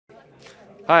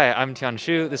Hi, I'm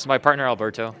Tianshu. This is my partner,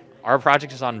 Alberto. Our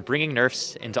project is on bringing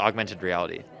NeRFs into augmented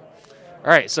reality. All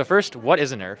right, so first, what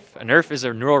is a NeRF? A NeRF is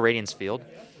a neural radiance field.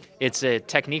 It's a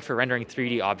technique for rendering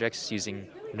 3D objects using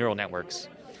neural networks.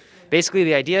 Basically,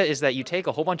 the idea is that you take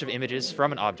a whole bunch of images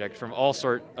from an object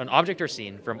or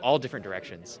scene from all different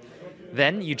directions.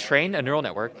 Then you train a neural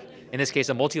network, in this case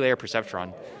a multi-layer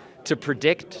perceptron, to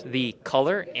predict the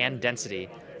color and density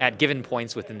at given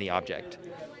points within the object.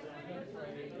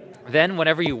 Then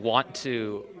whenever you want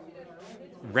to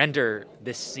render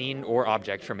this scene or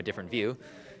object from a different view,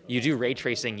 you do ray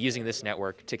tracing using this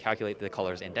network to calculate the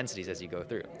colors and densities as you go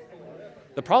through.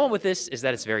 The problem with this is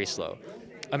that it's very slow.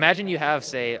 Imagine you have,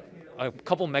 say, a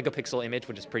couple megapixel image,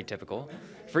 which is pretty typical.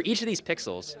 For each of these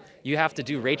pixels, you have to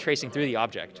do ray tracing through the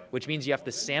object, which means you have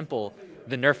to sample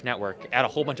the NeRF network at a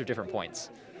whole bunch of different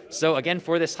points. So again,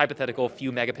 for this hypothetical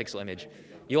few megapixel image,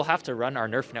 you'll have to run our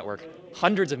NeRF network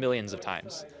hundreds of millions of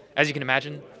times. As you can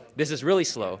imagine, this is really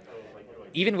slow.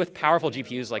 Even with powerful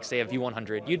GPUs like, say, a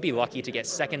V100, you'd be lucky to get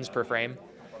seconds per frame,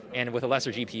 and with a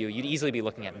lesser GPU, you'd easily be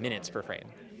looking at minutes per frame.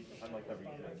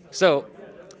 So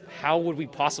how would we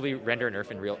possibly render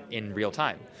NeRF in real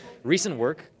time? Recent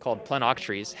work called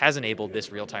plenoctries has enabled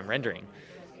this real-time rendering.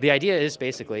 The idea is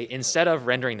basically, instead of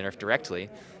rendering the NeRF directly,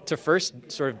 to first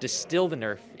sort of distill the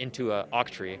NeRF into an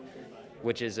octree,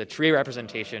 which is a tree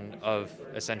representation of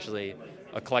essentially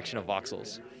a collection of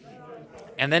voxels,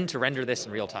 and then to render this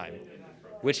in real time,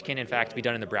 which can in fact be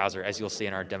done in the browser, as you'll see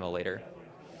in our demo later.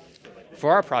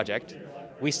 For our project,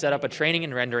 we set up a training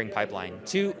and rendering pipeline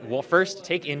to, well, first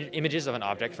take images of an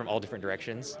object from all different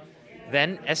directions,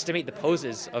 then estimate the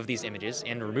poses of these images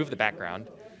and remove the background,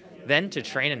 then to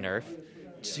train a NeRF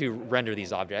to render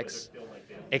these objects,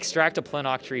 extract a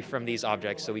plenoctree from these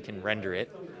objects so we can render it,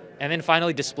 and then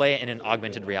finally display it in an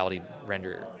augmented reality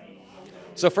renderer.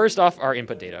 So first off, our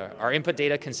input data. Our input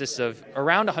data consists of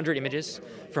around 100 images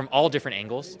from all different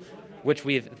angles, which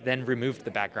we've then removed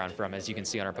the background from, as you can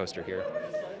see on our poster here.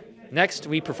 Next,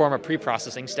 we perform a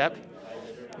pre-processing step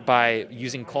by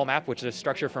using ColMap, which is a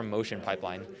structure from motion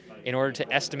pipeline, in order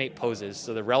to estimate poses,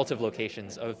 so the relative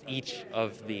locations of each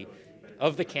of the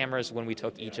cameras when we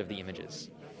took each of the images.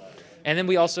 And then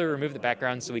we also remove the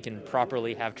background so we can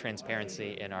properly have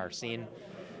transparency in our scene,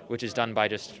 which is done by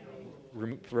just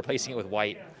replacing it with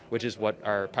white, which is what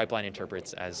our pipeline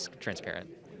interprets as transparent.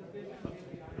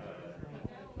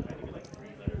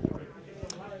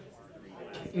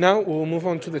 Now we'll move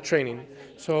on to the training.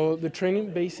 So the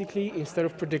training basically, instead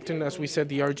of predicting, as we said,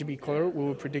 the RGB color, we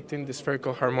were predicting the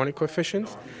spherical harmonic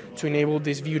coefficients to enable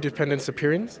this view-dependent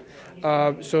appearance.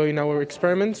 So in our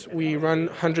experiments, we ran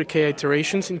 100K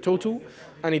iterations in total,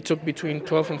 and it took between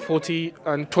 12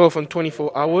 and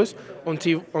 24 hours on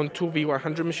two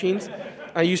V100 machines,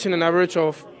 and using an average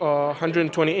of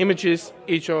 120 images,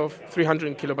 each of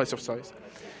 300 kilobytes of size.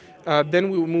 Then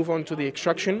we will move on to the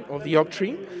extraction of the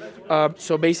octree.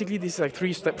 So basically, this is a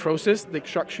three-step process: the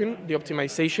extraction, the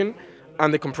optimization,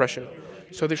 and the compression.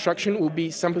 So the extraction will be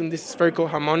sampling these spherical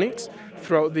harmonics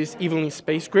throughout this evenly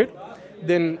spaced grid.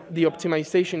 Then the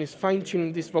optimization is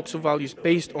fine-tuning these voxel values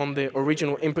based on the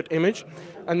original input image.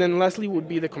 And then lastly would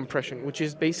be the compression, which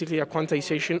is basically a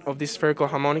quantization of these spherical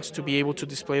harmonics to be able to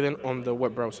display them on the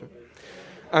web browser.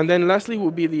 And then lastly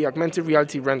would be the augmented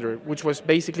reality renderer, which was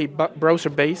basically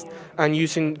browser-based and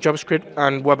using JavaScript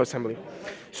and WebAssembly.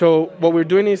 So what we're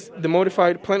doing is the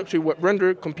modified planetary web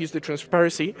renderer computes the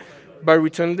transparency by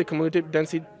returning the cumulative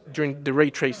density during the ray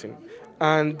tracing.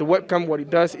 And the webcam, what it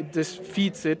does, it just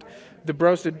feeds it the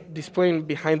browser displaying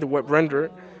behind the web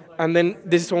renderer. And then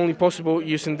this is only possible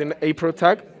using the APRO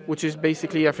tag, which is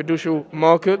basically a fiducial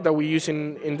marker that we use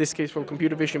in this case for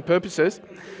computer vision purposes.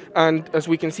 And as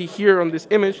we can see here on this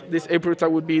image, this APRO tag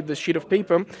would be the sheet of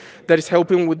paper that is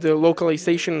helping with the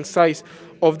localization and size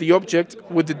of the object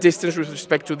with the distance with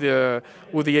respect to the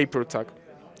APRO tag.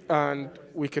 And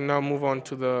we can now move on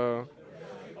to the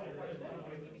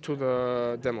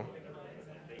demo.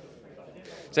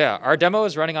 So yeah, our demo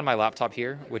is running on my laptop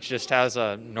here, which just has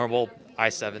a normal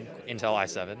Intel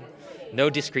i7, no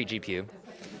discrete GPU.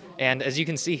 And as you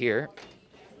can see here,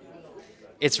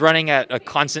 it's running at a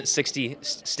constant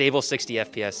stable 60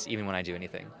 FPS even when I do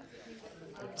anything.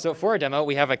 So for our demo,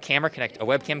 we have a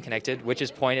webcam connected, which is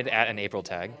pointed at an April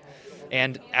tag.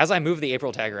 And as I move the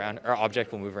April tag around, our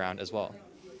object will move around as well.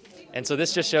 And so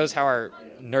this just shows how our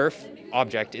NeRF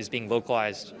object is being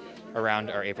localized around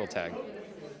our April tag.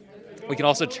 We can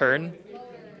also turn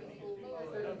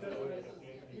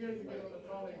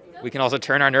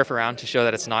our NeRF around to show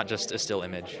that it's not just a still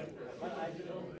image.